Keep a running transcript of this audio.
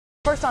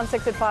First on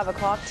 6 at 5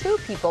 o'clock, 2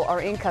 people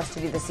are in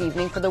custody this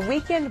evening for the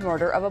weekend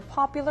murder of a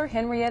popular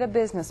Henryetta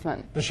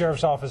businessman. The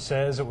sheriff's office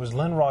says it was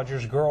Linn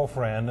Rodgers'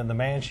 girlfriend and the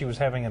man she was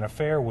having an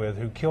affair with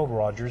who killed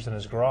Rodgers in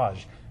his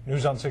garage.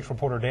 News on 6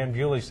 reporter Dan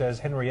Bewley says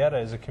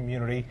Henryetta is a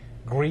community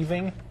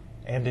grieving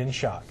and in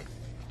shock.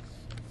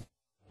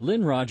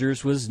 Linn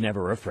Rodgers was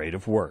never afraid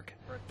of work,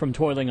 from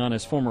toiling on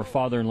his former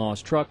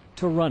father-in-law's truck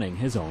to running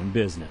his own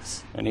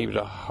business. And he was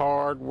a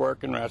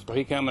hard-working rascal.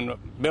 He come and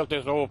built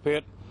this oil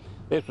pit.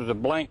 This was a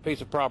blank piece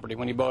of property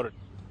when he bought it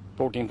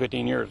 14,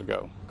 15 years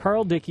ago.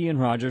 Carl, Dickie,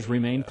 and Rodgers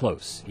remained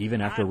close,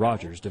 even after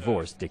Rodgers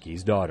divorced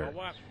Dickie's daughter.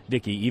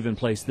 Dickie even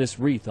placed this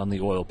wreath on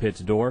the oil pit's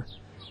door,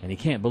 and he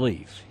can't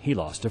believe he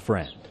lost a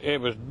friend.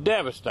 It was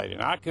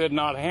devastating. I could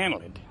not handle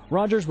it.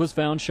 Rodgers was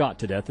found shot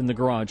to death in the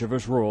garage of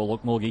his rural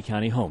Okmulgee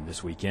County home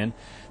this weekend.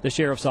 The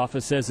sheriff's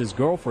office says his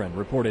girlfriend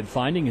reported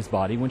finding his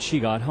body when she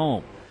got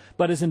home.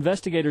 But as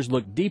investigators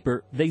looked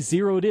deeper, they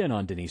zeroed in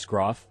on Denise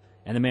Groff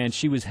and the man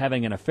she was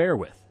having an affair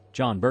with,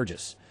 John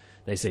Burgess.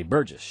 They say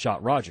Burgess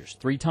shot Rodgers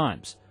 3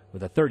 times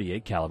with a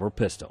 .38 caliber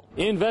pistol.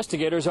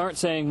 Investigators aren't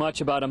saying much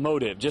about a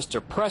motive, just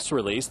a press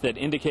release that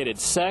indicated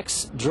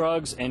sex,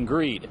 drugs, and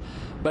greed.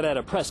 But at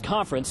a press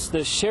conference,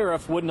 the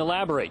sheriff wouldn't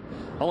elaborate,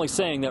 only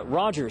saying that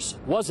Rodgers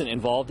wasn't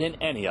involved in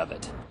any of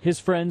it. His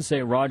friends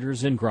say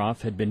Rodgers and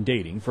Groff had been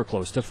dating for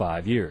close to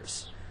 5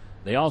 years.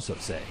 They also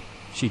say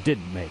she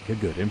didn't make a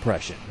good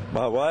impression.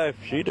 My wife,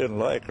 she didn't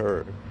like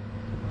her.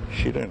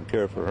 She didn't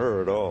care for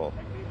her at all.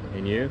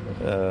 And you?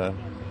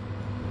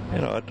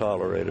 I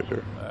tolerated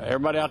her.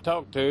 Everybody I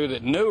talked to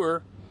that knew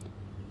her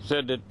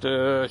said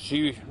that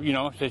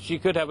said she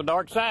could have a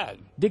dark side.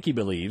 Dickie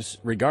believes,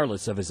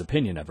 regardless of his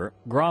opinion of her,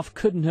 Groff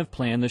couldn't have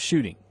planned the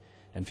shooting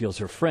and feels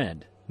her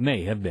friend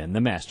may have been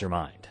the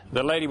mastermind.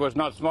 The lady was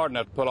not smart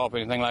enough to pull off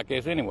anything like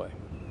this anyway.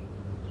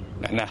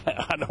 And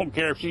I don't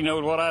care if she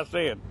knows what I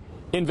said.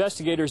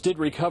 Investigators did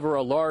recover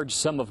a large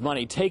sum of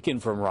money taken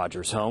from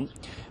Rodgers' home.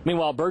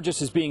 Meanwhile,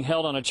 Burgess is being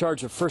held on a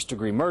charge of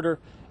first-degree murder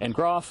and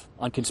Groff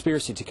on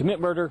conspiracy to commit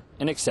murder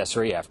and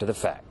accessory after the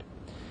fact.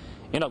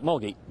 In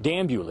Okmulgee,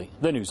 Dan Bewley,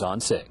 the News on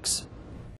 6.